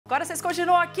Agora vocês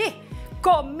continuam aqui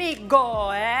comigo.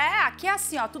 Aqui é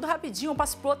assim, ó, tudo rapidinho, um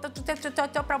passo pro outro,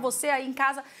 pra você aí em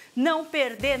casa não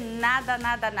perder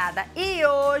nada. E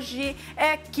hoje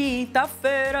é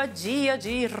quinta-feira, dia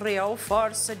de Real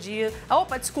Força, dia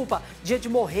de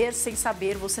morrer sem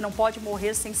saber. Você não pode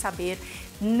morrer sem saber.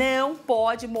 Não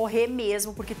pode morrer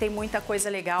mesmo, porque tem muita coisa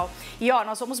legal. E ó,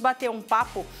 nós vamos bater um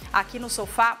papo aqui no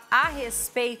sofá a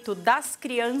respeito das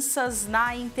crianças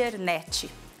na internet.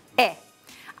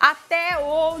 Até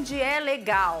onde é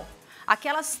legal.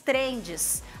 Aquelas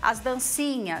trends, as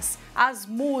dancinhas, as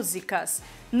músicas,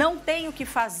 não tem o que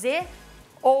fazer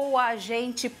ou a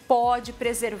gente pode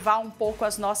preservar um pouco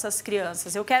as nossas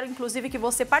crianças? Eu quero, inclusive, que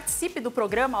você participe do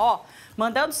programa, ó,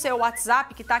 mandando seu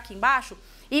WhatsApp que tá aqui embaixo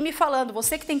e me falando,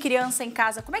 você que tem criança em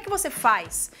casa, como é que você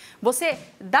faz? Você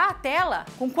dá a tela?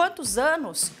 Com quantos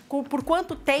anos? Por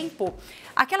quanto tempo?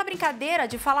 Aquela brincadeira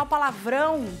de falar o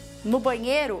palavrão no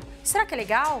banheiro, será que é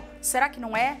legal? Será que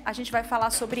não é? A gente vai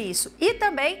falar sobre isso. E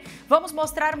também vamos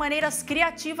mostrar maneiras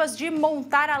criativas de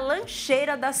montar a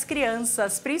lancheira das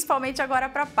crianças, principalmente agora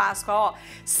para Páscoa. Ó,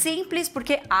 simples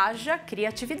porque haja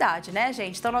criatividade, né,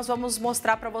 gente? Então nós vamos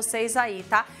mostrar para vocês aí,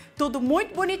 tá? Tudo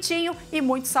muito bonitinho e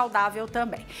muito saudável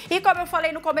também. E como eu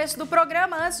falei no começo do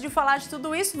programa, antes de falar de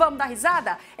tudo isso, vamos dar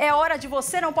risada? É hora de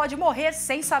Você Não Pode Morrer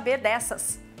Sem Saber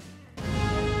dessas.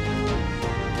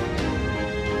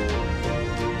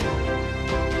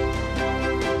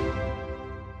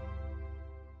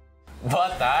 Boa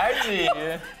tarde!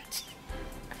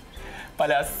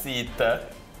 Palhacita.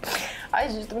 Ai,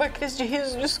 gente, tô uma crise de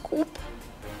riso, desculpa.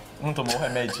 Não tomou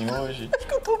remedinho hoje? Acho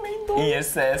que eu tomei dor. Em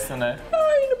excesso, né?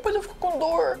 Ai, depois eu fico com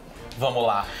dor. Vamos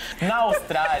lá. Na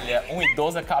Austrália, um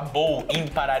idoso acabou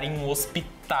indo parar em um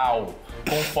hospital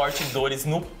com fortes dores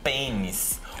no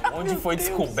pênis, onde foi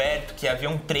descoberto que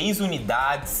haviam 3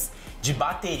 unidades de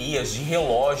baterias de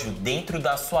relógio dentro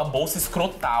da sua bolsa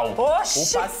escrotal.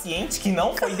 Oxi! O paciente, que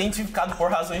não foi identificado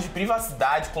por razões de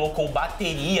privacidade, colocou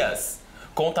baterias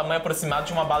com o tamanho aproximado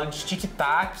de uma bala de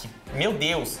tic-tac, meu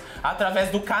Deus, através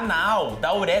do canal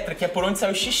da uretra, que é por onde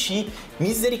sai o xixi.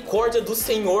 Misericórdia do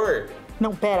Senhor!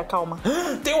 Não, pera, calma.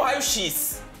 Tem o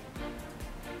raio-x.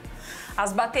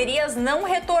 As baterias não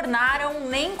retornaram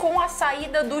nem com a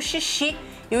saída do xixi.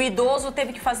 E o idoso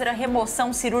teve que fazer a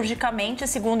remoção cirurgicamente,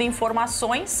 segundo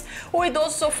informações. O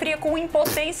idoso sofria com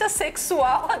impotência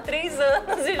sexual há 3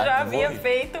 anos e já havia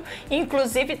feito,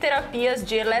 inclusive, terapias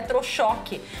de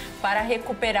eletrochoque para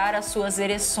recuperar as suas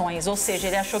ereções. Ou seja,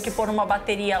 ele achou que pôr uma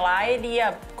bateria lá ele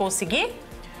ia conseguir?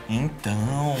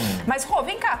 Então... Mas, Rô,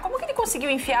 vem cá, como que ele conseguiu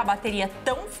enfiar a bateria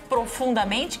tão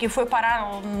profundamente que foi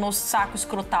parar no saco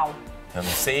escrotal? Eu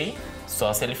não sei,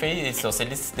 só se ele fez isso, só se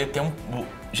ele tem um...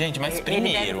 Gente, mas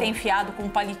primeiro... Ele deve ter enfiado com um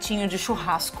palitinho de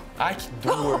churrasco. Ai, que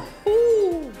dor!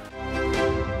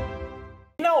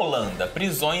 Na Holanda,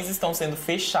 prisões estão sendo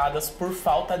fechadas por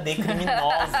falta de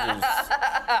criminosos.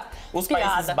 Os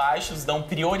Países Baixos dão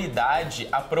prioridade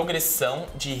à progressão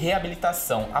de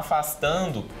reabilitação,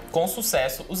 afastando com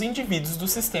sucesso os indivíduos do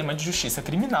sistema de justiça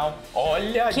criminal.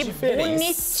 Olha a diferença.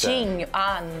 Que bonitinho.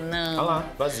 Ah, não. Olha lá,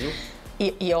 vazio.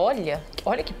 E olha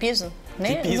que piso.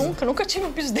 Né? Que piso? Nunca tive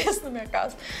um piso desse na minha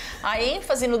casa. A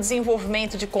ênfase no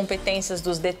desenvolvimento de competências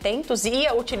dos detentos e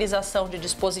a utilização de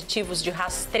dispositivos de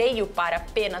rastreio para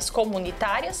penas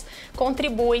comunitárias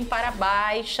contribuem para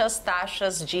baixas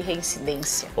taxas de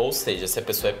reincidência. Ou seja, se a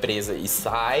pessoa é presa e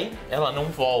sai, ela não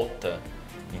volta.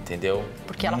 Entendeu?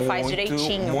 Porque ela faz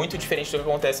direitinho. Muito diferente do que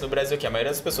acontece no Brasil aqui. A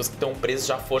maioria das pessoas que estão presas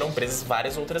já foram presas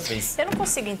várias outras vezes. Eu não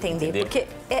consigo entender, porque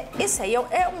esse aí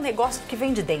é um negócio que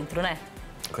vem de dentro, né?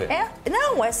 Okay.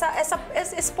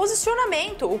 Esse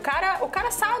posicionamento. O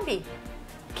cara sabe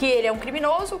que ele é um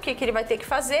criminoso, o que ele vai ter que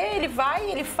fazer, ele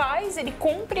vai, ele faz, ele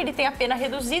cumpre, ele tem a pena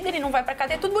reduzida, ele não vai pra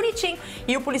cadeia, tudo bonitinho.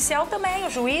 E o policial também, o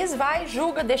juiz vai,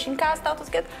 julga, deixa em casa, tal.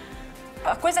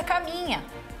 A coisa caminha.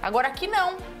 Agora aqui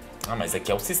não. Ah, mas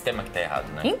aqui é o sistema que tá errado,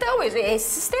 né? Então, esse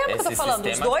sistema que eu tô falando,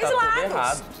 os dois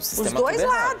lados. Os dois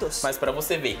lados. Mas pra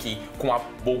você ver que com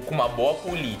uma boa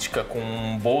política,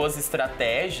 com boas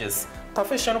estratégias, tá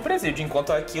fechando o presídio.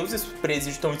 Enquanto aqui os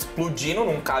presídios estão explodindo,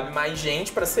 não cabe mais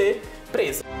gente pra ser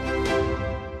presa.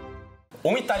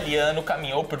 Um italiano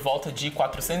caminhou por volta de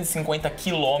 450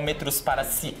 quilômetros para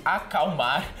se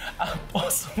acalmar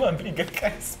após uma briga com a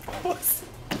esposa.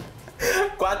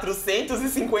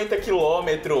 450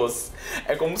 quilômetros.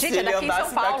 É como se ele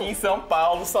andasse daqui em São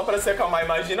Paulo só pra se acalmar.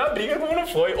 Imagina a briga como não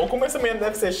foi. Ou como essa menina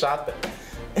deve ser chata.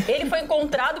 Ele foi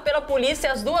encontrado pela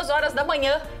polícia às 2 horas da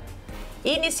manhã.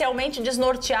 Inicialmente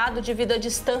desnorteado devido à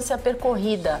distância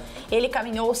percorrida. Ele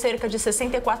caminhou cerca de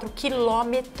 64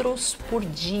 quilômetros por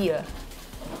dia.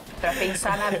 Pra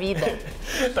pensar na vida.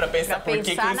 Pra pensar por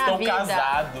que eles estão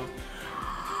casados.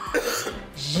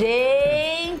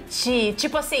 Gente,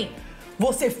 tipo assim,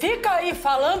 você fica aí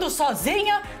falando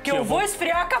sozinha que eu vou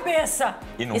esfriar a cabeça.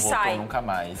 E não voltou sai. nunca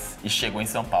mais. E chegou em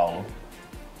São Paulo.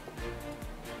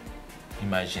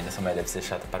 Imagina, essa mulher deve ser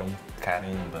chata para um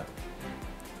caramba.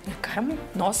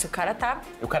 Nossa, o cara tá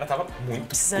O cara tava muito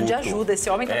precisando de ajuda. Esse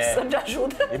homem tá precisando de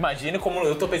ajuda. Imagina como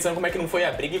eu tô pensando como é que não foi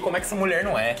a briga e como é que essa mulher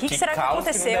não é. Que será que caos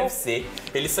aconteceu? Que não deve ser.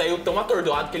 Ele saiu tão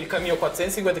atordoado que ele caminhou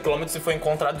 450 km e foi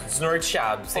encontrado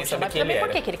desnorteado, sem saber quem ele era.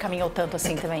 Por que ele caminhou tanto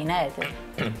assim também, né?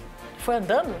 Foi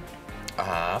andando?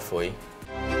 Ah, foi.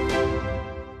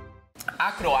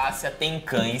 A Croácia tem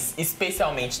cães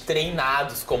especialmente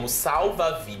treinados como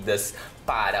salva-vidas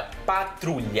para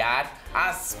patrulhar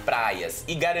as praias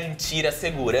e garantir a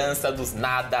segurança dos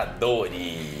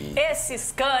nadadores.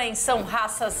 Esses cães são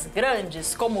raças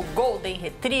grandes, como Golden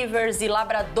Retrievers e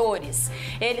Labradores.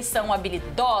 Eles são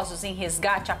habilidosos em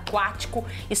resgate aquático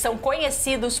e são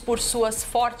conhecidos por suas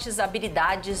fortes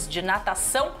habilidades de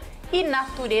natação e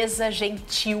natureza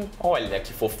gentil. Olha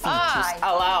que fofinhos. Ai,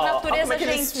 ah lá, ó. natureza Como é que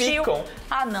eles gentil. ficam?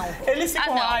 Ah, não. Eles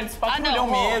ficam lá, eles patrulham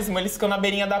mesmo. Eles ficam na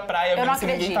beirinha da praia, Eu não vendo se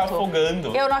ninguém acredito. tá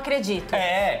afogando. Eu não acredito.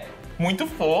 É, muito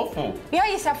fofo. E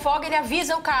aí, se afoga, ele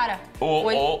avisa o cara.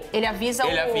 Ele avisa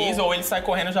Ele avisa, ou ele sai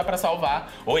correndo já pra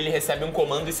salvar. Ou ele recebe um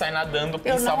comando e sai nadando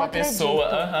e salva a pessoa.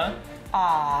 Aham.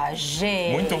 Ah,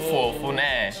 gente. Muito fofo,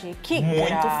 né? Que muito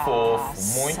graça.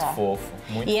 fofo, muito fofo.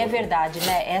 Muito e fofo. é verdade,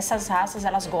 né? Essas raças,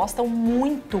 elas gostam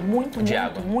muito de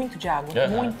água. muito de água. Uhum.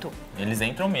 Muito. Eles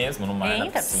entram mesmo no mar, na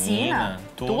piscina.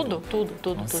 Tudo.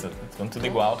 Nossa, tudo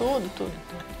igual. Tudo.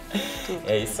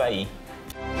 É isso aí.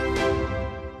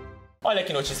 Olha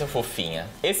que notícia fofinha.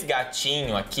 Esse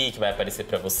gatinho aqui que vai aparecer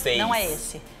pra vocês... Não é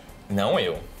esse. Não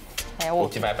eu. É outro. O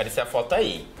que vai aparecer a foto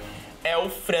aí. É o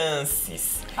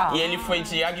Francis. E ele foi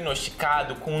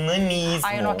diagnosticado com nanismo.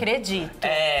 Ah, eu não acredito.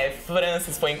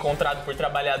 Francis foi encontrado por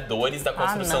trabalhadores da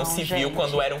construção civil gente.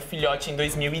 quando era um filhote em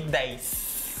 2010.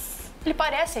 Ele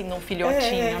parece ainda um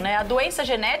filhotinho, né? A doença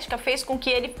genética fez com que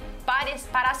ele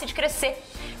parasse de crescer.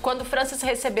 Quando Francis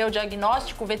recebeu o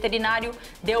diagnóstico, o veterinário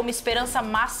deu uma esperança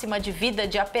máxima de vida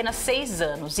de apenas 6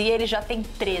 anos. E ele já tem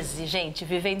 13, gente,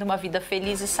 vivendo uma vida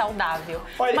feliz e saudável.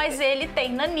 Olha, mas ele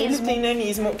tem nanismo. Ele tem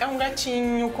nanismo. É um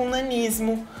gatinho com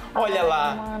nanismo. Olha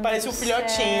lá, parece um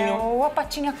filhotinho. A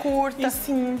patinha curta. E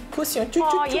sim, assim,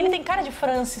 E ele tem cara de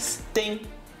Francis. Tem.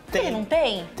 Ele não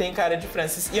tem? Tem cara de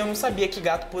Francis. E eu não sabia que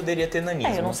gato poderia ter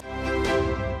nanismo. Eu não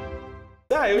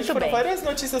hoje foram várias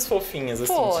notícias fofinhas,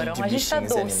 assim, de a gente tá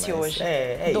doce animais. hoje.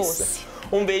 É doce. isso.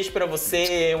 Um beijo pra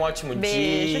você, um ótimo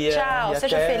dia. Tchau, e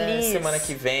seja até feliz. semana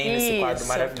que vem, nesse quadro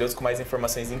maravilhoso com mais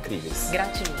informações incríveis.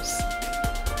 Gratiluz.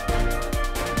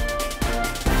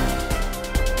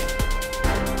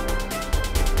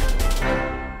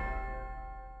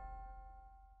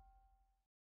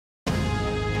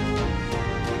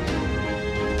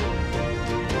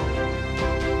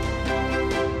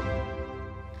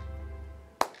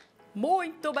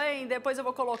 Muito bem, depois eu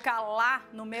vou colocar lá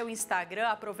no meu Instagram.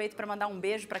 Aproveito para mandar um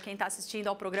beijo para quem está assistindo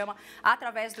ao programa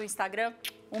através do Instagram.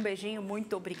 Um beijinho,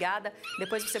 muito obrigada.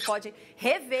 Depois você pode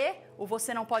rever o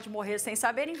Você Não Pode Morrer Sem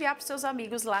Saber e enviar para os seus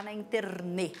amigos lá na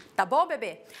internet. Tá bom,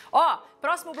 bebê? Ó,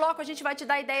 próximo bloco a gente vai te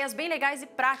dar ideias bem legais e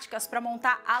práticas para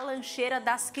montar a lancheira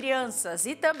das crianças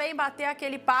e também bater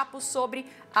aquele papo sobre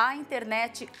a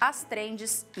internet, as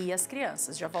trends e as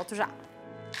crianças. Já volto já.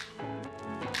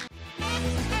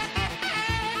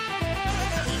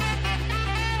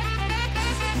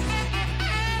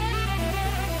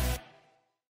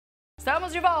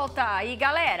 Estamos de volta e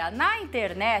galera, na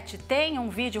internet tem um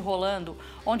vídeo rolando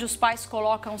onde os pais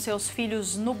colocam seus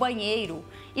filhos no banheiro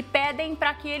e pedem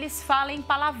para que eles falem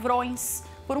palavrões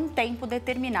por um tempo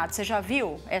determinado. Você já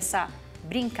viu essa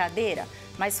brincadeira?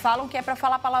 Mas falam que é para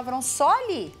falar palavrão só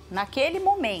ali, naquele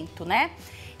momento, né?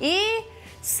 E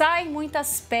saem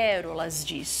muitas pérolas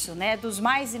disso, né? Dos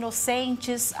mais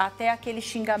inocentes até aquele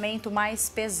xingamento mais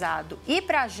pesado. E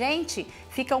pra gente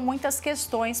ficam muitas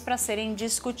questões para serem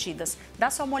discutidas. Dá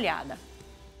só uma olhada.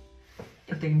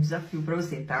 Eu tenho um desafio pra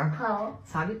você, tá? Qual?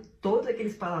 Sabe todos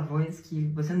aqueles palavrões que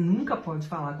você nunca pode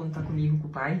falar quando tá comigo, com o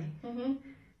pai? Uhum.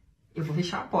 Eu vou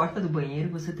fechar a porta do banheiro,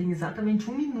 você tem exatamente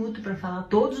 1 minuto pra falar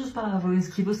todos os palavrões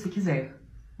que você quiser.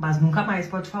 Mas nunca mais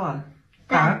pode falar,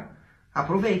 tá?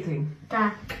 Aproveitem.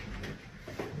 Tá.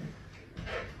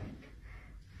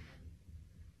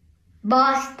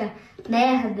 Bosta,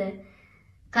 merda,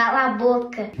 cala a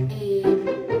boca.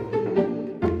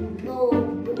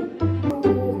 Bobo,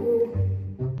 burro,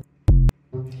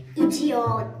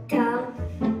 idiota,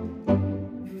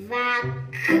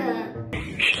 vaca,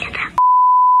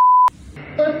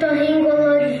 otorrino.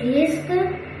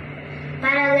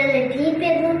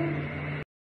 paralelepípedo.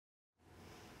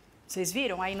 Vocês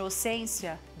viram a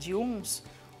inocência de uns,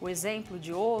 o exemplo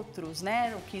de outros,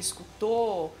 né? O que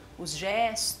escutou, os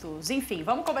gestos, enfim.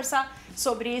 Vamos conversar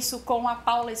sobre isso com a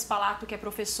Paula Spalato, que é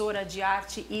professora de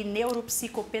arte e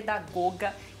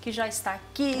neuropsicopedagoga, que já está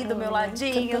aqui do meu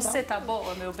ladinho. Você tá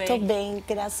boa, meu bem? Tô bem,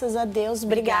 graças a Deus.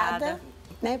 Obrigada,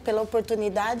 né, pela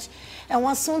oportunidade. É um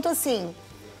assunto assim,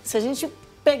 se a gente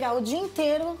pegar o dia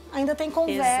inteiro, ainda tem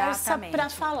conversa para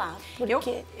falar.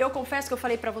 Porque... Eu confesso que eu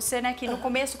falei para você, né, que no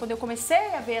começo, quando eu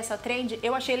comecei a ver essa trend,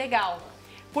 eu achei legal.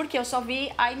 Porque eu só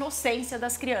vi a inocência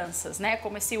das crianças, né?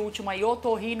 Como esse último aí,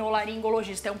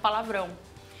 otorrinolaringologista, é um palavrão,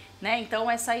 né?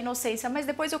 Então, essa inocência. Mas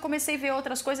depois eu comecei a ver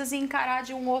outras coisas e encarar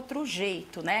de um outro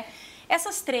jeito, né?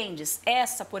 Essas trends,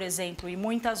 essa, por exemplo, e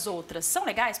muitas outras, são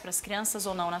legais para as crianças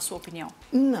ou não, na sua opinião?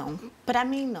 Não, para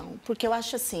mim não. Porque eu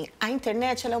acho assim, a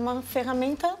internet ela é uma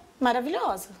ferramenta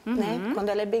maravilhosa, né? Quando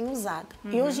ela é bem usada.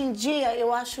 E hoje em dia,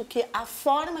 eu acho que a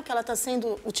forma que ela está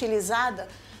sendo utilizada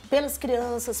pelas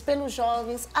crianças, pelos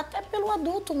jovens, até pelo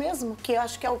adulto mesmo, que eu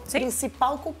acho que é o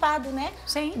principal culpado, né?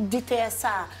 Sim. De ter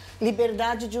essa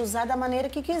liberdade de usar da maneira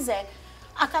que quiser.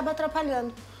 Acaba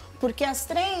atrapalhando. Porque as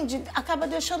trends acaba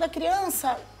deixando a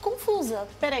criança confusa.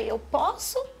 Peraí, eu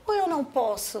posso ou eu não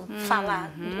posso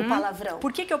falar o palavrão?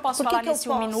 Por que eu posso falar nesse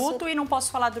um minuto e não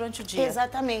posso falar durante o dia?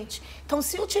 Exatamente. Então,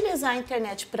 se utilizar a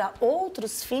internet para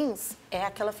outros fins, é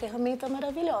aquela ferramenta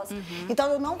maravilhosa.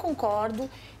 Então, eu não concordo.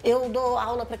 Eu dou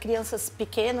aula para crianças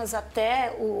pequenas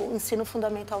até o ensino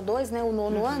fundamental 2, né, o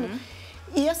 9º ano.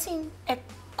 E assim, é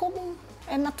comum,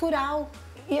 é natural.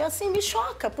 E assim, me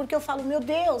choca, porque eu falo, meu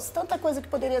Deus, tanta coisa que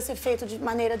poderia ser feita de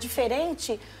maneira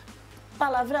diferente,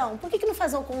 palavrão, por que não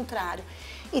faz ao contrário?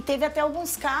 E teve até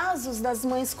alguns casos das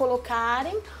mães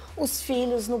colocarem os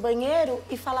filhos no banheiro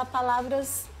e falar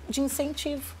palavras de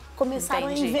incentivo. Começaram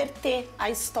a inverter a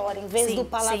história, em vez do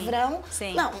palavrão.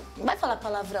 Não, não vai falar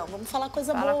palavrão, vamos falar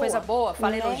coisa boa. Fala coisa boa,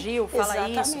 fala elogio, fala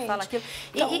isso, fala aquilo.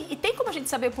 Então, e tem como a gente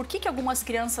saber por que algumas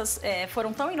crianças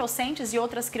foram tão inocentes e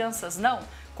outras crianças não?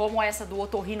 Como essa do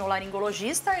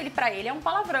otorrinolaringologista, para ele é um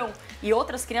palavrão. E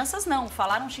outras crianças não,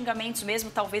 falaram xingamentos mesmo,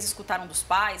 talvez escutaram dos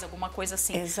pais, alguma coisa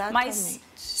assim. Exatamente. Mas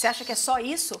você acha que é só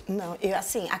isso? Não,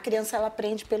 assim, a criança ela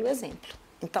aprende pelo exemplo.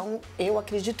 Então, eu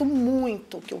acredito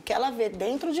muito que o que ela vê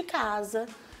dentro de casa,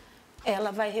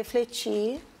 ela vai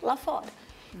refletir lá fora.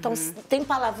 Então, tem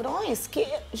palavrões que,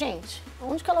 gente,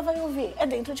 onde que ela vai ouvir? É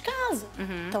dentro de casa.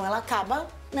 Então, ela acaba,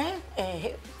 né,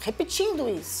 repetindo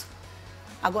isso.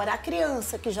 Agora, a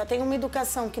criança que já tem uma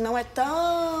educação que não é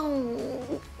tão,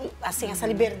 assim, essa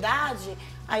liberdade,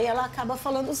 aí ela acaba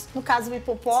falando, no caso, o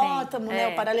hipopótamo, né,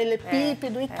 o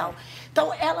paralelepípedo e tal.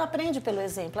 Então, ela aprende pelo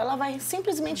exemplo, ela vai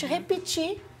simplesmente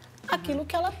repetir aquilo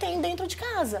que ela tem dentro de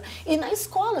casa. E na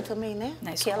escola também, né?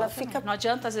 Na que escola ela também. fica... Não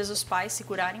adianta, às vezes, os pais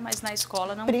segurarem, mas na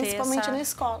escola não Principalmente ter na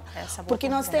escola. essa boa porque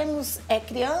nós convivência. temos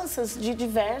crianças de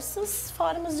diversas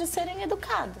formas de serem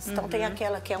educadas. Então, tem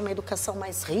aquela que é uma educação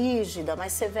mais rígida,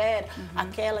 mais severa,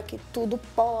 aquela que tudo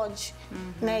pode.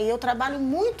 Né? E eu trabalho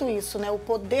muito isso, né? O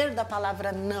poder da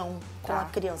palavra não com a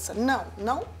criança. Não,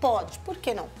 não pode. Por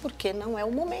que não? Porque não é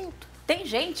o momento. Tem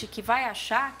gente que vai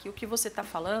achar que o que você está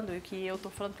falando e o que eu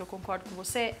estou falando, que eu concordo com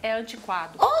você, é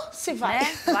antiquado. Oh, se vai!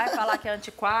 Né? Vai falar que é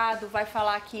antiquado, vai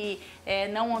falar que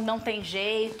não tem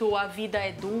jeito, a vida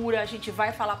é dura, a gente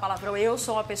vai falar palavrão. Eu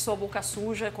sou uma pessoa boca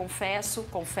suja, confesso.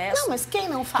 Não, mas quem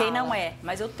não fala? Quem não é.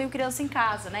 Mas eu tenho criança em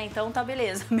casa, né? Então tá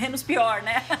beleza, menos pior,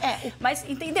 né? Mas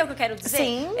entendeu o que eu quero dizer?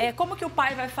 Sim. Como que o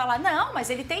pai vai falar? Não, mas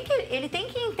ele tem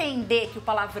que entender que o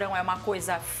palavrão é uma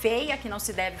coisa feia, que não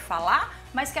se deve falar,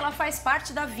 mas que ela faz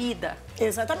parte da vida.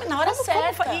 Exatamente, na hora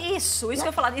certa. Isso que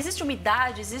eu falar. Existe uma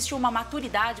idade, existe uma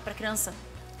maturidade para criança?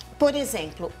 Por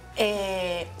exemplo,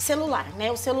 celular,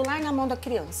 né? O celular na mão da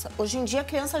criança. Hoje em dia a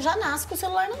criança já nasce com o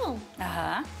celular na mão.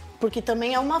 Porque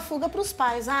também é uma fuga para os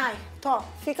pais. Ai,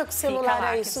 fica com o celular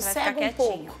aí, sossega um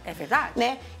pouco. É verdade?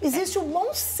 Né? Existe o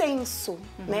bom senso,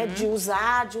 né? De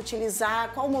usar, de utilizar,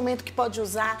 qual o momento que pode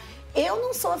usar. Eu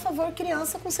não sou a favor de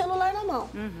criança com celular na mão,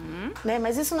 né?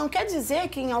 Mas isso não quer dizer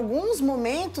que em alguns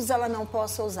momentos ela não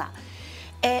possa usar.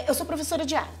 Eu sou professora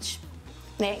de arte,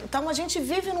 né? Então a gente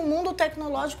vive num mundo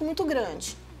tecnológico muito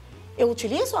grande. Eu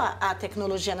utilizo a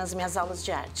tecnologia nas minhas aulas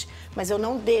de arte, mas eu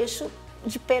não deixo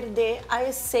de perder a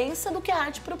essência do que a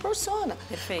arte proporciona.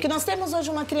 Perfeito. Porque nós temos hoje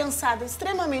uma criançada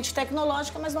extremamente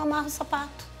tecnológica, mas não amarra o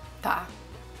sapato. Tá.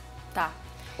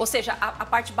 Ou seja, a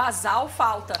parte basal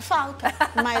falta. Falta,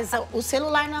 mas o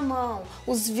celular na mão,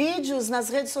 os vídeos nas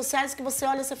redes sociais que você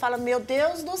olha e você fala, meu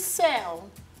Deus do céu.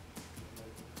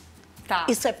 Tá.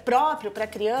 Isso é próprio para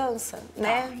criança,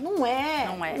 né? Não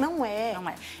é.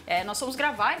 Nós fomos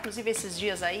gravar, inclusive, esses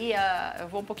dias aí, eu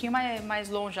vou um pouquinho mais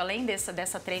longe, além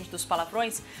dessa trend dos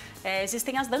palavrões,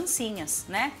 existem as dancinhas,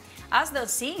 né? As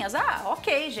dancinhas,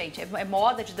 ok, gente, é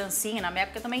moda de dancinha, na minha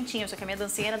época também tinha, só que a minha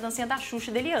dancinha era a dancinha da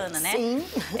Xuxa e da Eliana, né? Sim.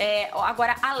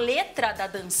 Agora, a letra da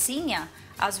dancinha,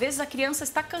 às vezes a criança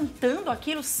está cantando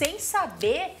aquilo sem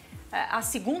saber a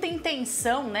segunda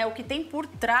intenção, né? O que tem por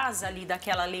trás ali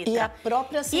daquela letra. E a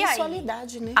própria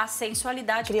sensualidade, né? A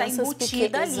sensualidade está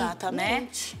embutida ali,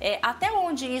 exatamente. né? Até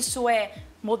onde isso é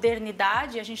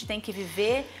modernidade, a gente tem que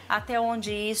viver, até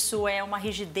onde isso é uma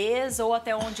rigidez ou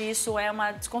até onde isso é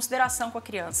uma desconsideração com a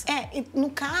criança. No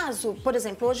caso, por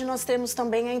exemplo, hoje nós temos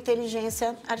também a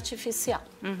inteligência artificial,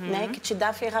 né? Que te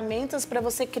dá ferramentas para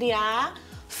você criar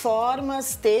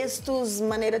formas, textos,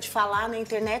 maneira de falar na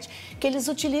internet, que eles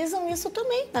utilizam isso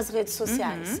também nas redes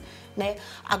sociais, né?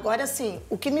 Agora, sim,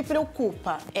 o que me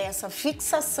preocupa é essa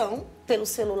fixação pelo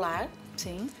celular,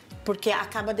 Sim. porque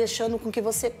acaba deixando com que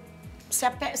você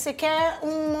quer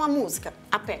uma música,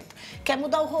 aperta. Quer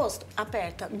mudar o rosto,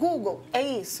 aperta. Google, é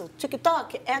isso.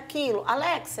 TikTok, é aquilo.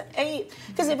 Alexa, é isso.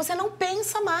 Quer dizer, você não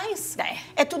pensa mais.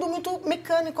 É tudo muito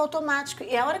mecânico, automático.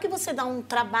 E a hora que você dá um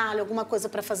trabalho, alguma coisa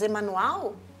para fazer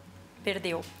manual...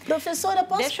 Perdeu. Professora,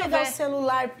 posso pegar o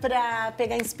celular para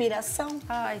pegar inspiração?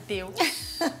 Ai, Deus.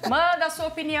 Manda a sua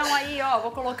opinião aí, ó. Vou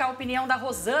colocar a opinião da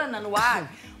Rosana no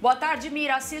ar. Boa tarde,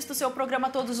 Mira. Assisto o seu programa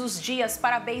todos os dias.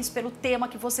 Parabéns pelo tema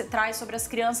que você traz sobre as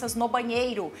crianças no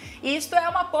banheiro. Isto é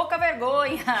uma pouca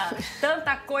vergonha.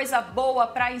 Tanta coisa boa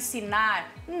para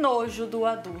ensinar. Nojo do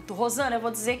adulto. Rosana, eu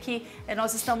vou dizer que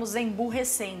nós estamos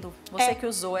emburrecendo. Você que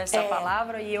usou essa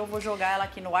palavra e eu vou jogar ela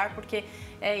aqui no ar porque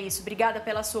é isso. Obrigada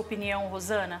pela sua opinião,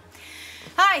 Rosana.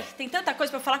 Ai, tem tanta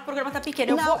coisa pra falar que o programa tá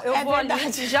pequeno. Eu vou ali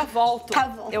e já volto. Tá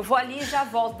bom. Eu vou ali e já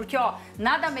volto. Porque, ó,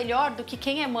 nada melhor do que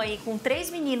quem é mãe com 3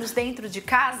 meninos dentro de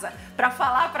casa pra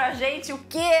falar pra gente o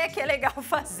que é legal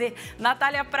fazer.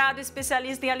 Natália Prado,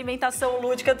 especialista em alimentação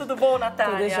lúdica. Tudo bom,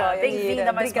 Natália? Tudo jóia,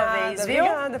 Bem-vinda mais uma vez, viu?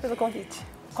 Obrigada pelo convite.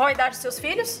 Qual a idade dos seus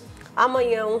filhos?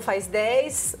 Amanhã um faz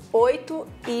 10, 8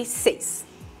 e 6.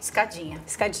 Escadinha.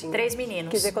 3 meninos.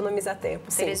 Quis economizar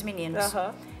tempo, sim. 3 meninos.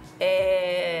 Aham.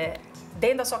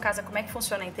 Dentro da sua casa, como é que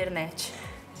funciona a internet?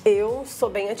 Eu sou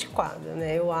bem antiquada,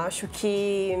 né? Eu acho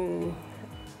que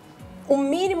o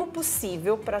mínimo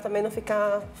possível para também não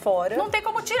ficar fora. Não tem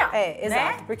como tirar. Exato.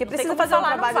 Né? Porque não precisa fazer um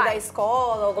trabalho da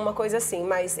escola, alguma coisa assim.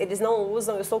 Mas eles não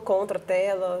usam, eu sou contra a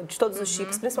tela, de todos os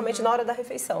tipos, principalmente na hora da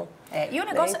refeição. E o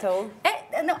negócio...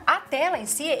 Não, a tela em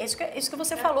si, isso que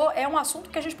você falou, é um assunto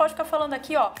que a gente pode ficar falando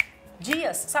aqui, ó,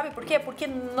 dias. Sabe por quê? Porque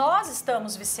nós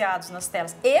estamos viciados nas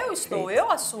telas. Eu estou, eu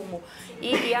assumo.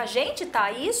 E a gente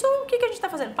tá. Isso, o que a gente tá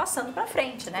fazendo? Passando pra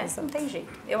frente, né? Não tem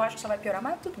jeito. Eu acho que só vai piorar,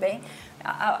 mas tudo bem.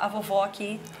 A vovó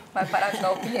aqui vai parar de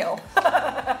dar opinião.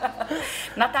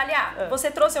 Natália, você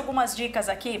trouxe algumas dicas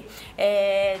aqui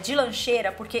de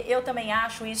lancheira, porque eu também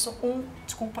acho isso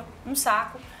um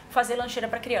saco. Fazer lancheira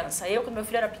para criança. Eu, quando meu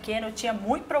filho era pequeno, eu tinha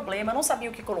muito problema, eu não sabia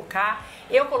o que colocar.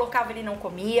 Eu colocava, ele não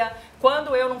comia.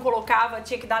 Quando eu não colocava,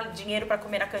 tinha que dar dinheiro para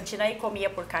comer na cantina e comia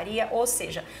porcaria. Ou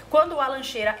seja, quando a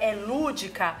lancheira é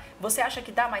lúdica, você acha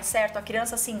que dá mais certo? A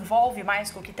criança se envolve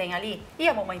mais com o que tem ali? E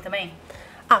a mamãe também?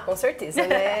 Com certeza,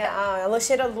 né? A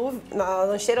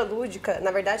lancheira lúdica,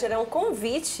 na verdade, era um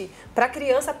convite para a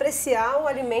criança apreciar o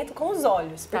alimento com os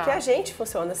olhos. Porque a gente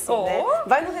funciona assim, né?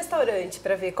 Vai no restaurante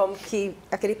para ver como que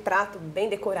aquele prato bem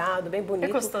decorado, bem bonito.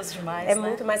 É gostoso demais, né?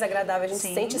 Muito mais agradável, a gente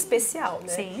se sente especial,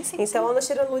 né? Então, a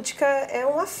lancheira lúdica é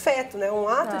um afeto, né? Um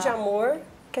ato de amor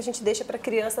que a gente deixa para a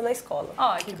criança na escola.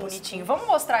 Olha que bonitinho. Vamos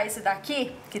mostrar esse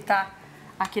daqui, que tá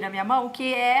aqui na minha mão,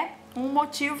 que é um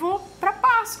motivo para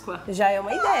Páscoa. Já é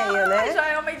uma ideia, né? Já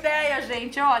é uma ideia,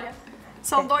 gente. Olha,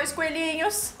 são 2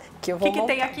 coelhinhos. O que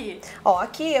tem aqui?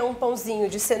 Aqui é um pãozinho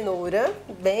de cenoura,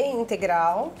 bem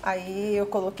integral. Aí eu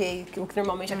coloquei o que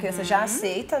normalmente a criança já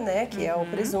aceita, né? Que é o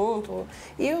presunto.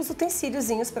 E os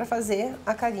utensíliozinhos para fazer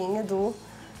a carinha do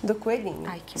coelhinho.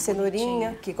 Ai, que cenourinha,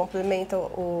 bonitinho. que complementa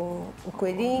o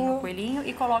coelhinho. O coelhinho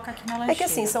e coloca aqui na lancheira. É que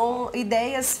assim, são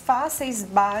ideias fáceis,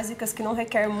 básicas, que não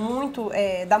requer muito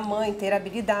da mãe ter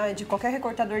habilidade. Qualquer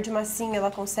recortador de massinha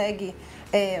ela consegue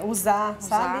usar,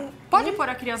 sabe? Pode pôr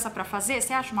a criança pra fazer?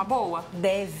 Você acha uma boa?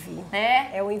 Deve.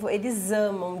 Eles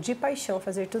amam de paixão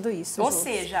fazer tudo isso. Ou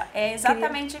seja, é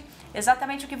exatamente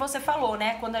o que você falou,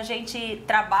 né? Quando a gente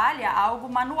trabalha algo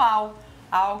manual.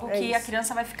 Algo que a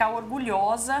criança vai ficar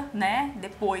orgulhosa, né,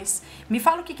 depois. Me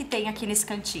fala o que tem aqui nesses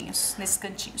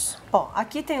cantinhos. Ó,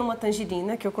 aqui tem uma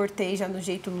tangerina que eu cortei já no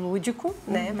jeito lúdico,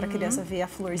 né, pra criança ver a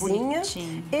florzinha.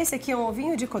 Bonitinho. Esse aqui é um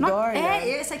ovinho de codorna.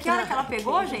 Esse aqui, a hora que ela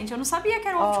pegou, gente, eu não sabia que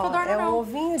era ovo de codorna, não. É um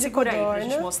ovinho de Segura codorna. aí pra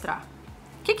gente mostrar.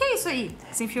 O que é isso aí?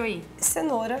 Você enfiou aí?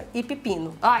 Cenoura e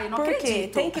pepino. Ah, eu não Porque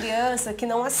acredito. tem criança que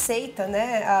não aceita,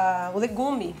 né, o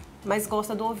legume, mas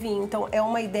gosta do ovinho. Então, é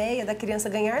uma ideia da criança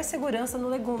ganhar segurança no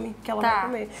legume que ela vai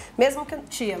comer. Mesmo que,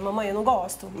 tia, mamãe, eu não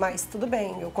gosto, mas tudo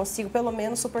bem, eu consigo pelo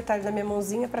menos suportar ele na minha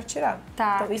mãozinha pra tirar.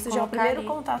 Tá, então, isso já é o primeiro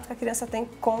contato que a criança tem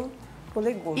com o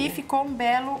legume. E ficou um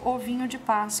belo ovinho de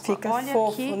Páscoa. Fica Olha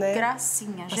fofo, que né?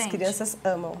 gracinha, gente. As crianças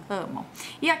amam. Amam.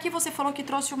 E aqui você falou que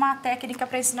trouxe uma técnica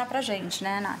pra ensinar pra gente,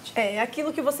 né, Nath? É,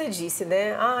 aquilo que você disse,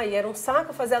 né? E era um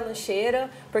saco fazer a lancheira,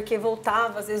 porque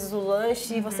voltava às vezes o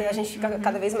lanche e a gente fica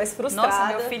cada vez mais frustrada.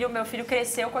 Nossa, meu filho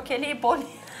cresceu com aquele bolinho.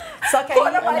 Só que aí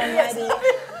Ana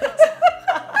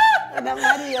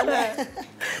Maria, né?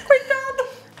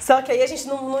 Coitado. Só que aí a gente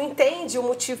não entende o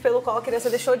motivo pelo qual a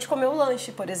criança deixou de comer o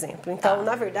lanche, por exemplo. Então,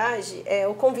 na verdade, é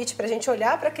o convite pra gente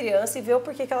olhar pra criança e ver o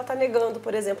porquê que ela tá negando,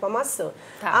 por exemplo, a maçã.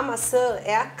 A maçã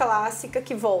é a clássica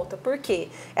que volta. Por quê?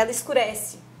 Ela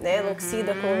escurece, né?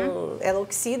 Ela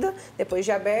oxida depois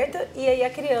de aberta e aí a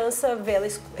criança vê ela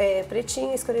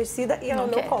pretinha, escurecida e ela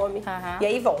não come. E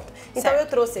aí volta. Então, eu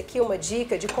trouxe aqui uma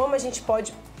dica de como a gente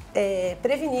pode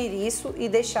prevenir isso e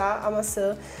deixar a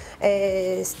maçã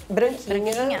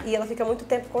branquinha e ela fica muito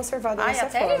tempo conservada dessa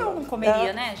até forma. Eu não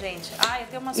comeria, né, gente? Eu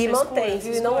tenho umas E frescuras, mantém,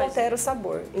 viu? E não altera o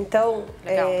sabor. Então,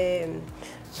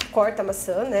 corta a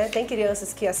maçã, né? Tem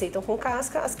crianças que aceitam com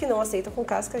casca, as que não aceitam com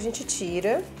casca a gente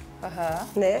tira,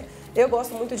 né? Eu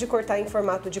gosto muito de cortar em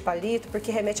formato de palito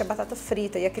porque remete a batata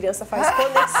frita e a criança faz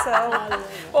conexão.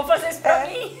 Vou fazer isso pra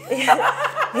mim.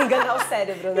 Enganar o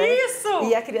cérebro, né? Isso!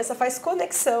 E a criança faz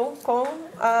conexão com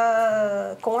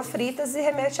a fritas e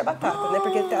remete a batata, né?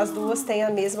 Porque as duas têm a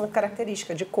mesma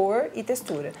característica de cor e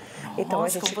textura. Nossa, então a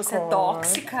gente como você é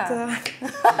tóxica.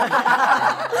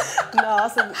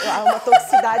 Nossa, há uma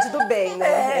toxicidade do bem,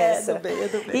 né? Do bem.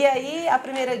 E aí, a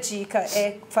primeira dica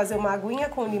é fazer uma aguinha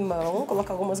com limão,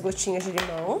 colocar algumas gotinhas de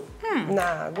limão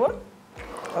na água.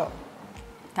 Ó.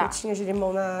 Gotinhas de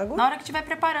limão na água. Na hora que estiver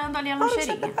preparando ali a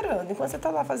lancheirinha. Preparando. Enquanto você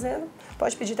tá lá fazendo,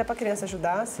 pode pedir até pra criança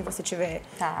ajudar, se você tiver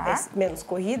menos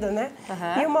corrida, né?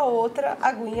 E uma outra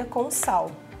aguinha com sal.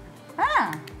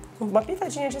 Uma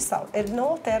pitadinha de sal. Ele não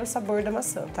altera o sabor da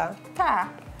maçã, tá?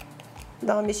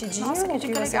 Dá uma mexidinha. Nossa, que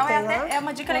dica legal. É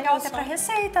uma dica legal até pra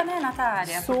receita, né,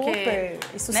 Natália? Super.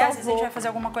 Porque, Isso né, às vezes a gente vai fazer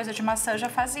alguma coisa de maçã, já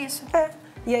faz isso.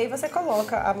 E aí você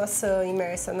coloca a maçã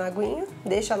imersa na aguinha,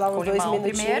 deixa lá uns 2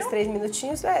 minutinhos, 3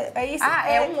 minutinhos.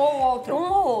 É um ou outro?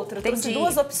 Um ou outro. Eu trouxe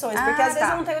duas opções, porque às vezes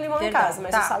eu não tenho limão em casa,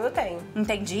 mas o sal eu tenho.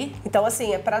 Entendi. Então,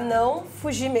 assim, é pra não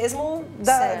fugir mesmo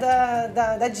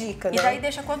da dica, né? E daí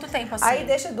deixa quanto tempo assim? Aí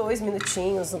deixa 2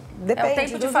 minutinhos,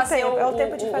 depende É o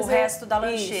tempo de fazer o resto da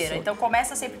lancheira. Isso. Então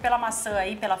começa sempre pela maçã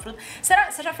aí, pela fruta.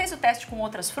 Você já fez o teste com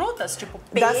outras frutas? Tipo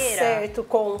pera? Dá certo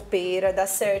com pera, dá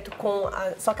certo com...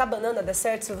 Só que a banana dá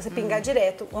certo se você pingar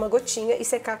direto uma gotinha e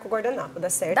secar com o guardanapo. Dá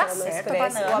certo, Dá ela não certo a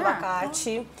escurece. banana? O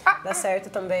abacate dá certo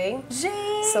também.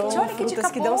 Gente, são olha que frutas dica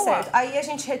que boa. dão certo. Aí a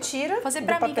gente retira Fazer do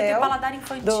pra mim, que eu tenho papel, paladar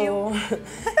infantil.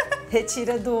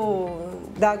 retira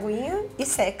da aguinha e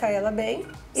seca ela bem.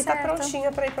 E tá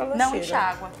prontinha pra ir pra lancheira. Não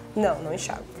enxágua. Não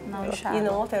enxágua. Não enxágua. E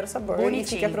não altera o sabor. Bonitinho. E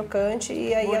fica crocante.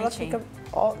 E aí ela fica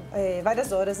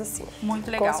várias horas assim.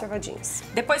 Muito legal. Conservadinhas.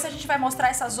 Depois a gente vai mostrar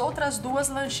essas outras duas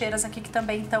lancheiras aqui que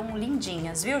também estão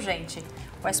lindinhas, viu, gente?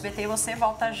 O SBT Você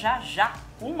volta já já,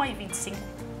 1h25.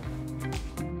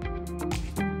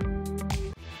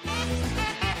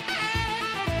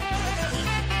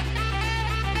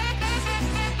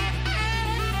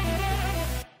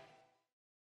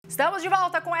 Estamos de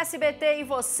volta com SBT e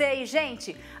Você. E,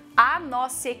 gente, a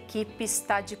nossa equipe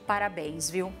está de parabéns,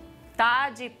 viu? Tá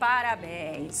de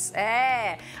parabéns.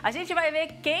 A gente vai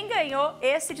ver quem ganhou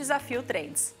esse desafio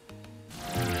Trends.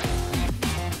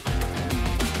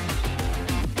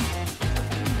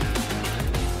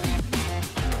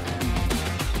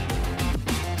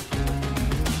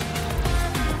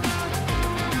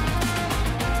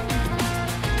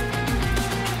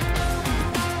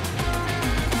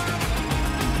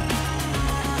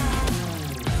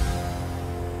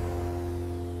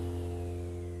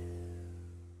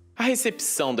 A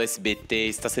recepção do SBT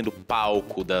está sendo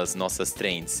palco das nossas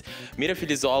trends. Mira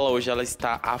Filizola, hoje ela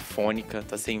está afônica,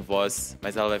 tá sem voz,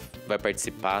 mas ela vai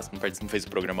participar, não fez o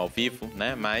programa ao vivo,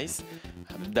 né? Mas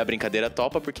da brincadeira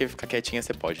topa, porque ficar quietinha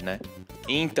você pode, né?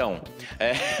 Então,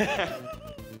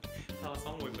 Fala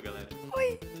só um oi pra galera.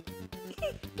 Oi.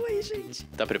 Oi, aí, gente.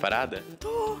 Tá preparada?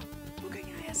 Vou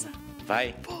ganhar essa.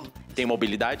 Vai? Vou. Tem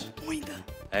mobilidade? Muita.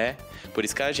 É? Por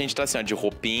isso que a gente tá assim, ó, de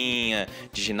roupinha,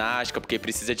 de ginástica, porque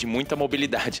precisa de muita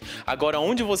mobilidade. Agora,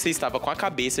 onde você estava com a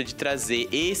cabeça de trazer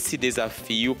esse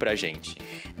desafio pra gente?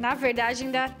 Na verdade,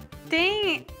 ainda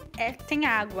tem... tem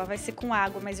água, vai ser com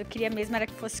água, mas eu queria mesmo era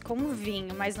que fosse com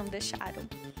vinho, mas não deixaram.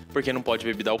 Porque não pode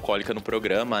bebida alcoólica no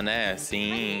programa, né?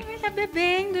 Assim... Ai, tá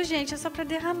bebendo, gente, é só pra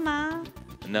derramar.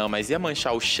 Não, mas ia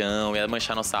manchar o chão, ia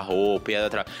manchar nossa roupa,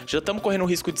 já estamos correndo o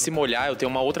risco de se molhar, eu tenho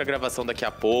uma outra gravação daqui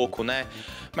a pouco, né?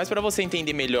 Mas pra você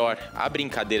entender melhor a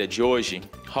brincadeira de hoje,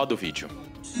 roda o vídeo.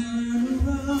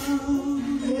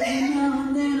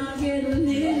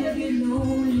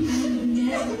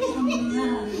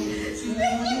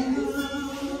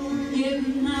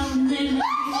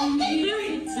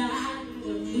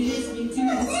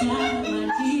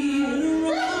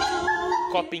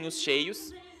 Copinhos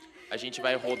cheios. A gente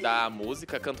vai rodar a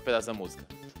música. Canta um pedaço da música.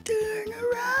 Turn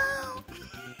around.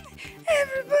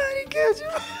 Everybody got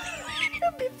you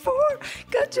before.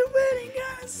 Got you wedding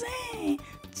gonna sing.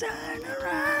 Turn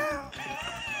around.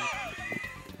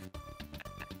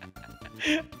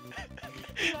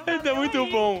 Tá muito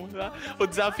bom, tá? O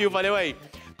desafio, valeu aí.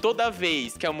 Toda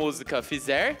vez que a música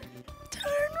fizer,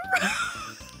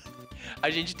 a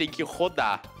gente tem que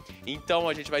rodar. Então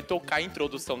a gente vai tocar a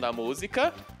introdução da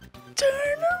música.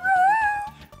 Turn around.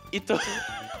 E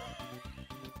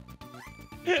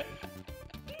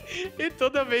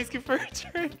toda vez que for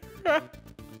turn around.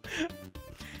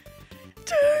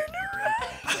 Turn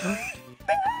around.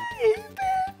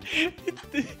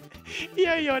 Baby. E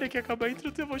aí, a hora que acabar a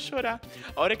introdução, eu vou chorar.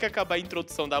 A hora que acabar a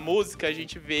introdução da música, a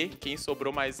gente vê quem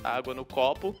sobrou mais água no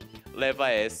copo, leva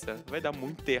essa. Vai dar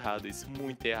muito errado isso,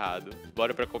 muito errado.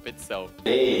 Bora pra competição.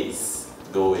 3,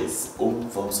 2, 1,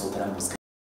 vamos soltar a música.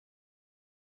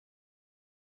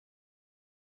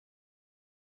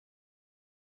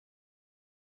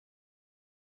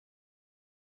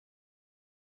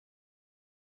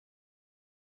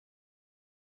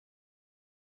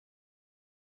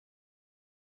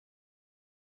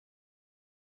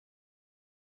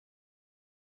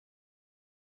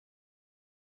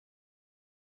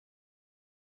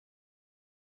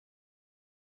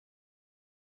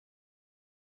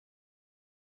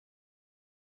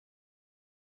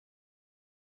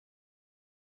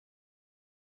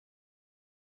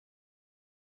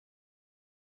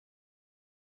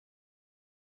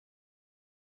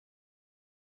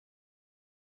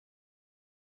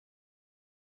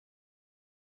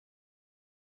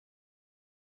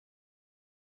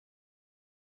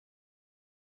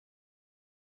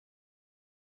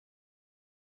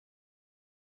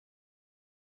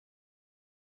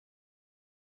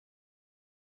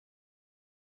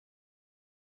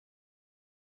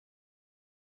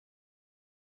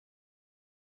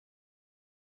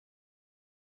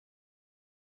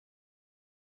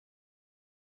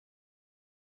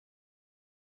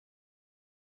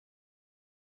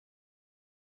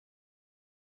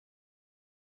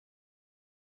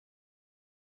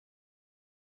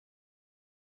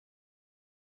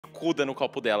 Cuda no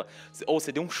copo dela. Ou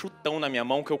você deu um chutão na minha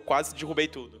mão que eu quase derrubei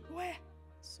tudo. Ué,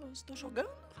 só estou jogando?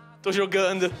 Tô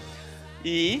jogando.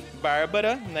 E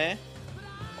Bárbara, né?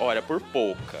 Olha, por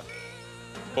pouca.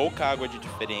 Pouca água de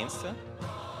diferença.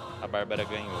 A Bárbara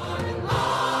ganhou.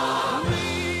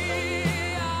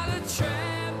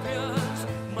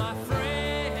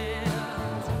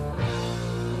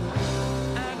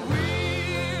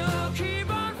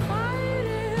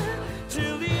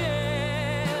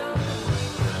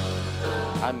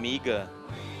 Amiga,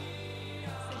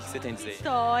 o que você tem a dizer?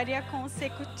 História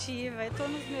consecutiva. Eu tô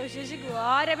nos meus dias de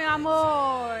glória, meu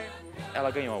amor. Ela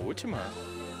ganhou a última?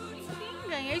 Sim,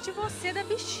 ganhei de você da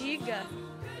bexiga.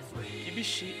 Que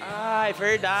bexiga? Ah, é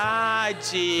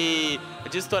verdade!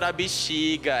 De estourar a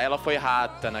bexiga. Ela foi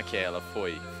rata naquela,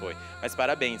 foi. Mas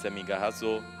parabéns, amiga,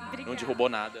 arrasou. Obrigada. Não derrubou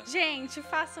nada. Gente,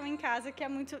 façam em casa que é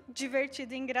muito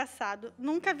divertido e engraçado.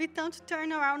 Nunca vi tanto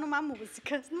turnaround numa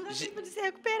música. Não dá tempo de se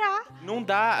recuperar. Não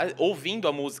dá, ouvindo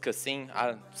a música assim,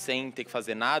 sem ter que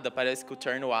fazer nada, parece que o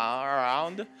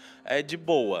turnaround é de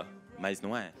boa, mas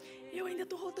não é. Eu ainda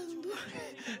tô rodando.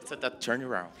 Você tá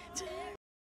turnaround.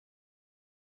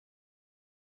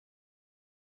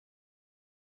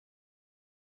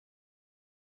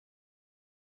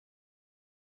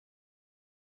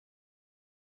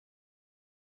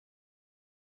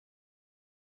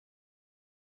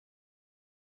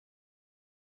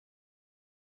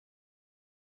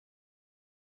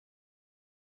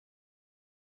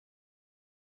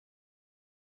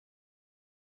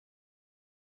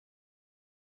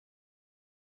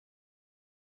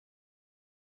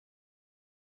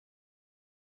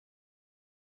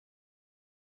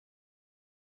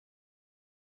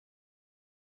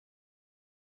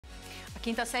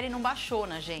 quinta série não baixou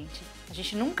na gente. A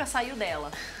gente nunca saiu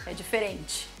dela. É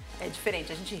diferente. É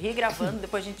diferente. A gente ri gravando,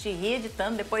 depois a gente ri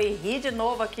editando, depois ri de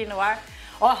novo aqui no ar.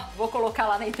 Ó, vou colocar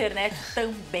lá na internet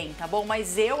também, tá bom?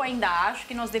 Mas eu ainda acho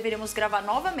que nós deveríamos gravar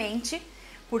novamente,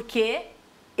 porque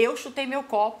eu chutei meu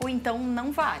copo, então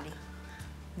não vale.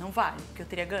 Não vale, porque eu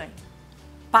teria ganho.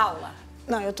 Paula.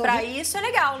 Não, eu tô pra isso é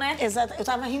legal, né? Exato. Eu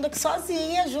tava rindo aqui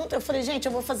sozinha, junto. Eu falei, gente,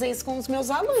 eu vou fazer isso com os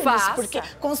meus alunos. Faça. Porque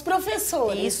com os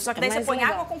professores. Isso, só que daí você põe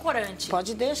água com corante.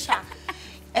 Pode deixar.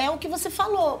 É o que você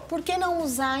falou. Por que não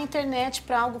usar a internet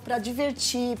para algo para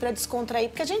divertir, para descontrair?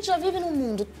 Porque a gente já vive num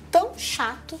mundo tão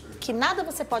chato que nada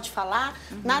você pode falar,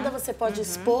 nada você pode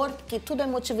expor, porque tudo é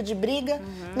motivo de briga,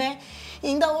 né? E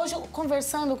ainda hoje,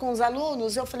 conversando com os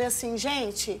alunos, eu falei assim,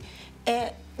 gente,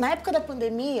 na época da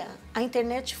pandemia, a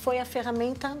internet foi a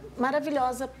ferramenta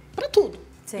maravilhosa para tudo.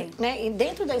 Sim. Né? E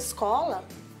dentro da escola,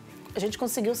 a gente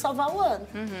conseguiu salvar o ano.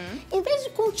 Em vez de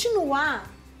continuar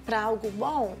para algo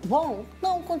bom,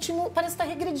 não, continua, parece estar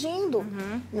regredindo.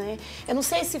 Né? Eu não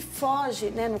sei se foge,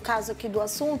 né, no caso aqui do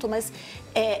assunto, mas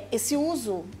esse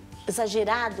uso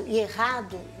exagerado e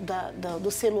errado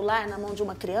do celular na mão de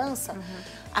uma criança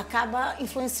acaba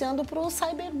influenciando para o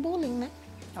cyberbullying, né?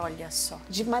 Olha só.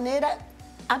 De maneira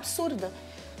absurda.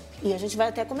 E a gente vai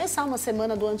até começar uma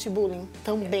semana do anti-bullying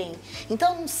também.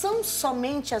 Então, não são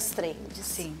somente as trends.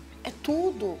 Sim. É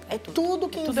tudo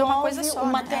que tudo envolve é uma coisa só,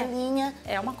 uma né? telinha.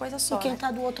 É uma coisa só. E quem né? está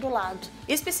do outro lado.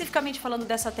 Especificamente falando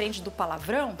dessa trend do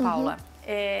palavrão, Paula,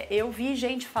 eu vi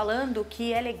gente falando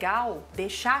que é legal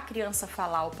deixar a criança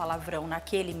falar o palavrão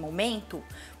naquele momento,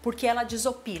 porque ela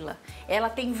desopila. Ela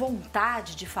tem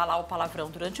vontade de falar o palavrão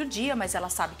durante o dia, mas ela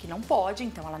sabe que não pode,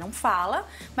 então ela não fala,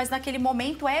 mas naquele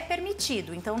momento é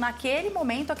permitido. Então, naquele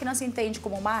momento, a criança entende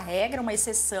como uma regra, uma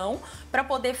exceção, para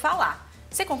poder falar.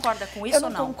 Você concorda com isso ou não?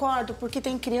 Eu não concordo, porque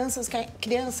tem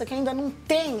criança que ainda não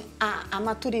tem a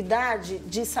maturidade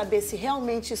de saber se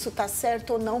realmente isso está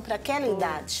certo ou não para aquela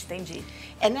idade. Entendi.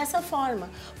 É nessa forma.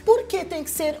 Por que tem que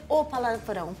ser o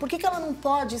palavrão? Por que ela não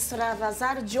pode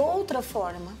extravasar de outra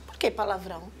forma? Por que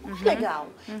palavrão? Legal.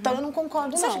 Então eu não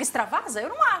concordo, Você não. acha que extravasa? Eu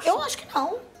não acho. Eu acho que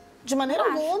não. De maneira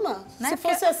alguma. Né? Se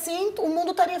fosse assim, o mundo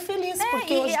estaria feliz,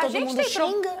 porque hoje todo mundo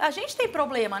xinga. A gente tem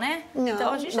problema, né? Não,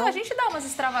 então a gente dá umas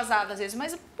extravasadas às vezes,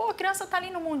 mas pô, a criança tá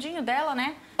ali no mundinho dela,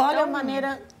 né? Olha então, a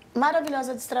maneira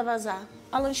maravilhosa de extravasar.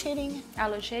 A lancheirinha. A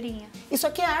lancheirinha. Isso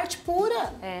aqui é arte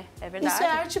pura. É verdade. Isso é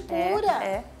arte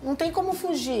pura. Não tem como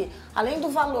fugir. Além do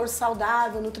valor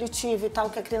saudável, nutritivo e tal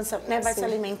que a criança, né, vai se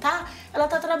alimentar, ela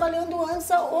está trabalhando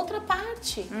antes a outra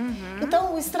parte.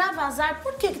 Então, o extravasar,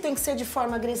 por que tem que ser de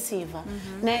forma agressiva?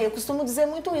 Né? Eu costumo dizer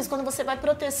muito isso. Quando você vai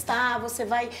protestar, você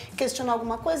vai questionar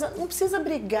alguma coisa, não precisa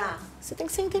brigar. Você tem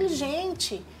que ser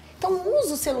inteligente. Então,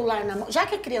 usa o celular na mão. Já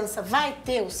que a criança vai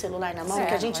ter o celular na mão,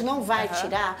 que a gente não vai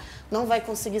tirar, não vai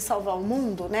conseguir salvar o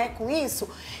mundo, né, com isso,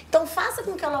 então faça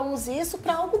com que ela use isso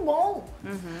para algo bom.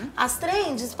 As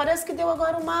trends, parece que deu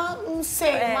agora uma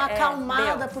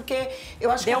acalmada, porque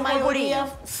eu acho que a maioria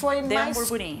foi mais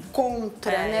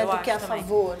contra, né, do que a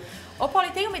favor. Ô,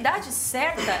 Paulo, tem uma idade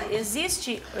certa?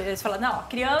 Existe, você fala, não, a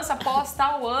criança após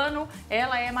tal ano,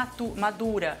 ela é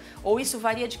madura. Ou isso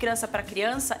varia de criança para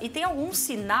criança? E tem algum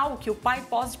sinal que o pai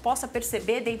possa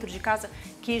perceber dentro de casa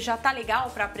que já tá legal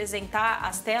para apresentar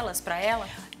as telas para ela?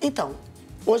 Então,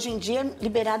 hoje em dia é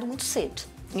liberado muito cedo,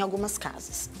 em algumas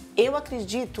casas. Eu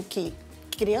acredito que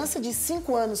criança de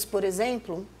 5 anos, por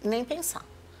exemplo, nem pensar.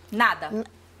 Nada?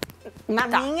 Na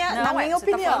minha opinião,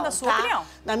 tá falando da sua opinião.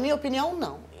 Na minha opinião,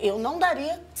 não. Eu não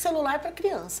daria celular para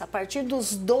criança. A partir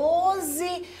dos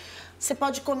 12, você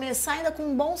pode começar ainda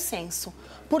com bom senso.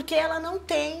 Porque ela não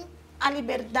tem a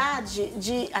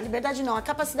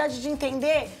capacidade de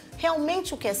entender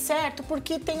realmente o que é certo,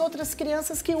 porque tem outras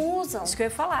crianças que usam. Isso que eu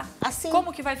ia falar. Assim,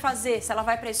 como que vai fazer se ela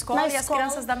vai para a escola e as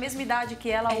crianças da mesma idade que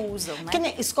ela usam, né?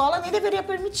 Que escola nem deveria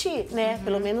permitir, né?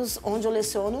 Pelo menos onde eu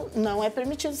leciono, não é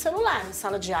permitido celular. Em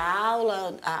sala de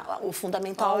aula, o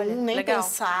Fundamental 1, nem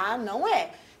pensar, não é.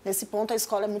 Nesse ponto, a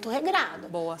escola é muito regrada.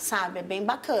 Boa. Sabe? É bem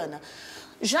bacana.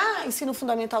 Já ensino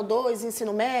fundamental 2,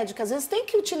 ensino médio, que às vezes tem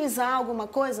que utilizar alguma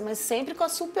coisa, mas sempre com a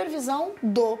supervisão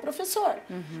do professor.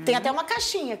 Tem até uma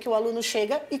caixinha que o aluno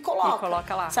chega e coloca. E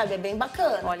coloca lá. Sabe? É bem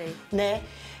bacana. Olha aí. Né?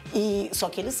 Só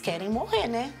que eles querem morrer,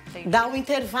 né? Entendi. Dá um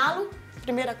intervalo, a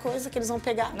primeira coisa que eles vão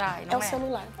pegar é o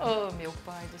celular. Oh, meu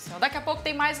pai do céu. Daqui a pouco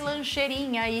tem mais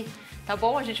lancheirinha aí, tá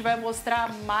bom? A gente vai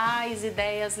mostrar mais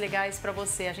ideias legais pra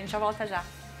você. A gente já volta já.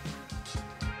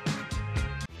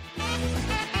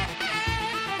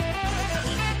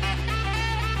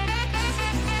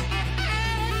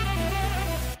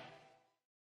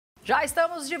 Já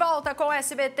estamos de volta com o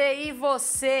SBT e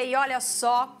Você. E olha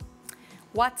só,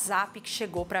 WhatsApp que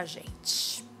chegou pra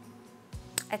gente.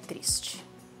 É triste.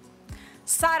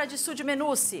 Sara de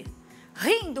Sudmenuce,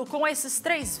 rindo com esses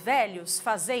 3 velhos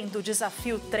fazendo o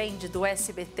desafio trend do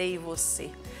SBT e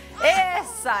Você.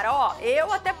 Sara, ó,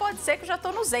 eu até pode ser que já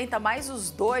tô nuzenta, mas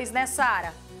os 2, né,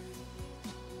 Sara?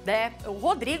 O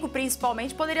Rodrigo,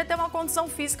 principalmente, poderia ter uma condição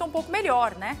física um pouco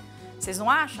melhor, né? Vocês não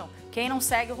acham? Quem não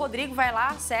segue o Rodrigo, vai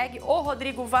lá, segue o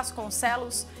Rodrigo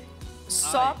Vasconcelos,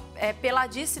 só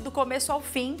peladice do começo ao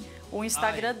fim, o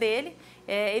Instagram dele.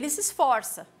 Ele se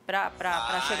esforça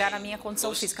para chegar na minha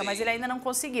condição física, mas ele ainda não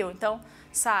conseguiu. Então,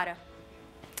 Sara,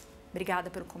 obrigada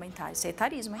pelo comentário. Isso é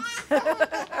etarismo, hein?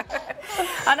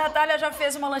 A Natália já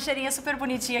fez uma lancheirinha super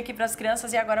bonitinha aqui para as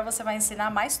crianças e agora você vai ensinar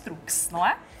mais truques, não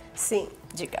é? Sim.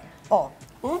 Diga. Ó,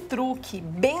 um truque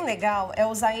bem legal é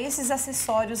usar esses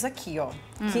acessórios aqui, ó.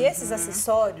 Que esses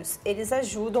acessórios, eles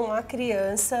ajudam a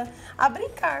criança a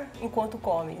brincar enquanto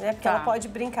come, né? Porque ela pode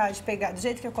brincar de pegar, do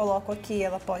jeito que eu coloco aqui,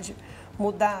 ela pode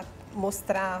mudar,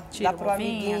 mostrar, dar pro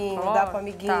amiguinho, dar pro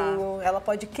amiguinho, ela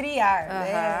pode criar,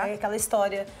 né? É aquela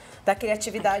história da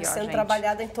criatividade aqui, ó, sendo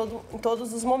trabalhada em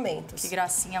todos os momentos. Que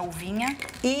gracinha, uvinha.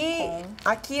 E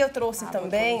aqui eu trouxe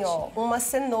também, ó, uma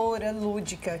cenoura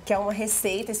lúdica, que é uma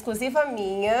receita exclusiva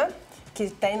minha, que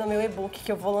tem no meu e-book,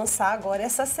 que eu vou lançar agora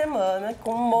essa semana,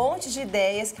 com um monte de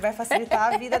ideias que vai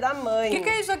facilitar a vida da mãe. O que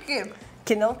é isso aqui?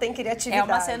 Que não tem criatividade.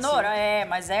 É uma cenoura? É,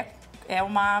 mas é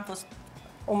uma...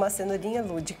 Uma cenourinha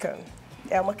lúdica.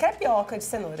 É uma crepioca de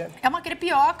cenoura. É uma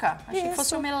crepioca. Achei que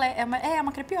fosse uma é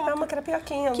uma crepioca. É uma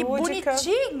crepioquinha que lúdica. Que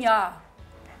bonitinha!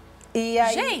 E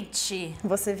aí, gente!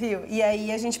 Você viu? E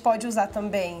aí a gente pode usar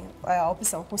também a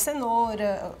opção com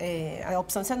cenoura, a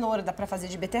opção de cenoura, dá pra fazer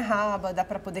de beterraba, dá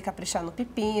pra poder caprichar no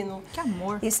pepino. Que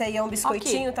amor! Isso aí é um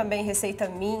biscoitinho também, receita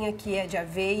minha, que é de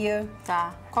aveia.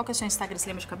 Tá. Qual que é o seu Instagram? Você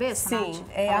lembra de cabeça, Sim, Nath?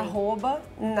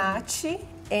 é @Nati,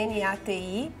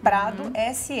 N-A-T-I, Prado,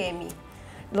 S-M.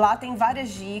 Lá tem várias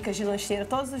dicas de lancheira.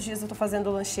 Todos os dias eu tô fazendo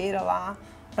lancheira lá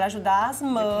para ajudar as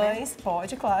mães.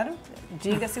 Pode, claro.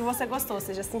 Diga se você gostou,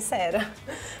 seja sincera.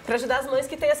 Para ajudar as mães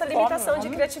que têm essa limitação de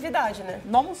criatividade, né?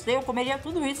 Não sei, eu comeria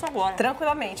tudo isso agora.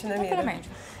 Tranquilamente, né, Mira? Tranquilamente.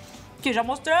 Que já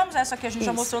mostramos, essa aqui a gente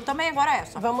já mostrou também, agora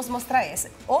essa. Vamos mostrar essa.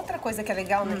 Outra coisa que é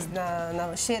legal na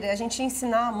lancheira é a gente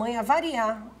ensinar a mãe a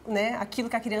variar, né, aquilo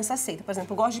que a criança aceita. Por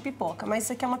exemplo, eu gosto de pipoca, mas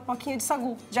isso aqui é uma pipoquinha de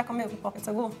sagu. Já comeu pipoca de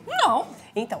sagu? Não.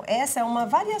 Então, essa é uma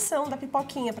variação da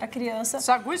pipoquinha para criança.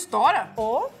 Sagu estoura?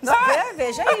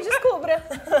 Veja aí, descubra.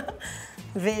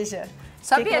 Veja.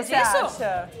 Sabia disso?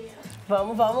 Acha?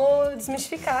 Vamos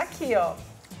desmistificar aqui, ó.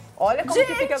 Olha como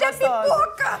que fica gostosa.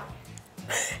 Pipoca!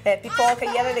 É, pipoca,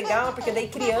 e ela é legal porque daí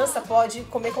criança pode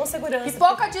comer com segurança.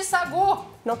 Pipoca de sagu!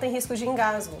 Não tem risco de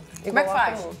engasgo. Como é que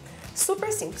faz?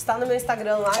 Super simples, tá no meu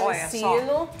Instagram lá, eu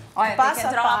ensino. Olha, passo tem que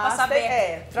entrar lá pra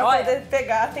saber. Pra poder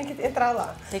pegar, tem que entrar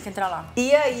lá. Tem que entrar lá.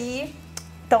 E aí,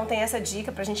 então tem essa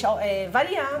dica pra gente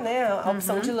variar, né, a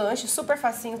opção de lanche, super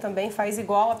facinho também, faz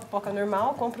igual a pipoca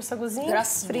normal, compra o saguzinho,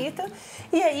 frita.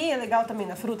 E aí, é legal também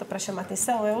na fruta, pra chamar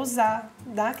atenção, é usar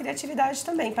da criatividade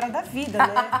também, pra dar vida,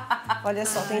 né? Olha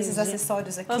só, tem esses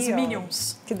acessórios aqui, os ó,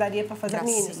 minions. Que daria pra fazer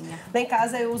minions. Lá em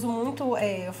casa eu uso muito,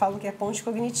 eu falo que é ponte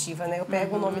cognitiva, né? Eu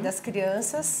pego o nome das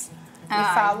crianças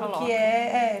e falo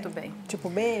que Muito bem. Tipo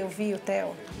B, eu vi, o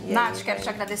Theo. Nath, quero te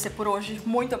agradecer por hoje.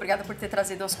 Muito obrigada por ter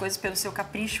trazido as coisas pelo seu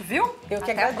capricho, viu? Eu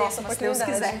que Até agradeço a próxima, se Deus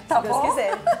quiser. Tá bom? Se Deus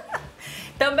quiser.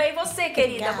 Também você,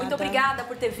 querida. Muito obrigada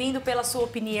por ter vindo, pela sua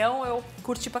opinião. Eu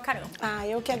curti pra caramba.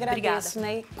 Eu que agradeço,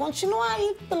 né? E continuar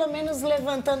aí, pelo menos,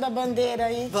 levantando a bandeira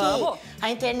aí. Vamos. Que a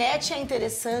internet é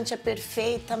interessante, é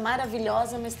perfeita,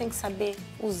 maravilhosa, mas tem que saber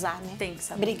usar, né? Tem que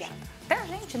saber. Obrigada. Pra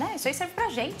gente, né? Isso aí serve pra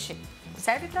gente.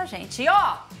 Serve pra gente. E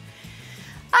ó,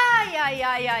 ai,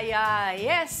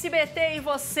 SBT e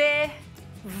Você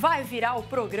vai virar o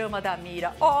programa da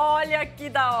Mira. Olha que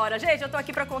da hora. Gente, eu tô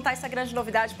aqui pra contar essa grande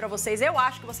novidade pra vocês. Eu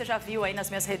acho que você já viu aí nas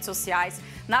minhas redes sociais,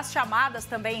 nas chamadas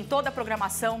também, em toda a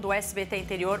programação do SBT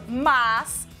Interior,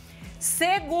 mas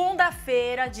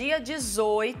segunda-feira, dia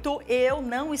 18, eu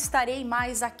não estarei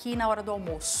mais aqui na hora do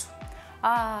almoço.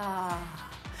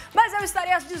 Mas eu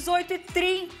estarei às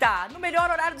 18h30, no melhor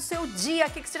horário do seu dia,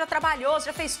 aqui que você já trabalhou, você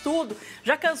já fez tudo,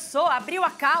 já cansou, abriu a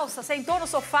calça, sentou no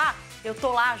sofá. Eu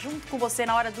tô lá junto com você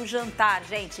na hora do jantar,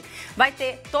 gente. Vai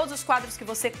ter todos os quadros que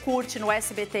você curte no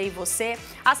SBT e Você,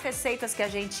 as receitas que a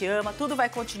gente ama, tudo vai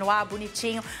continuar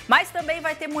bonitinho, mas também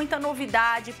vai ter muita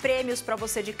novidade, prêmios pra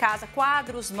você de casa,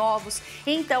 quadros novos.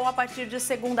 Então, a partir de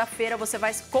segunda-feira, você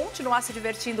vai continuar se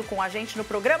divertindo com a gente no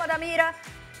programa da Mira,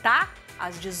 tá?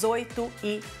 Às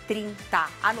 18h30.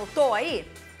 Anotou aí?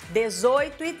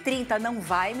 18h30. Não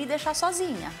vai me deixar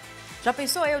sozinha. Já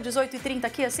pensou eu, 18h30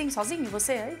 aqui assim, sozinho?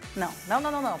 Você aí? Não,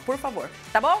 por favor.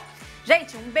 Tá bom?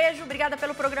 Gente, um beijo, obrigada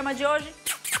pelo programa de hoje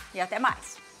e até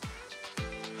mais.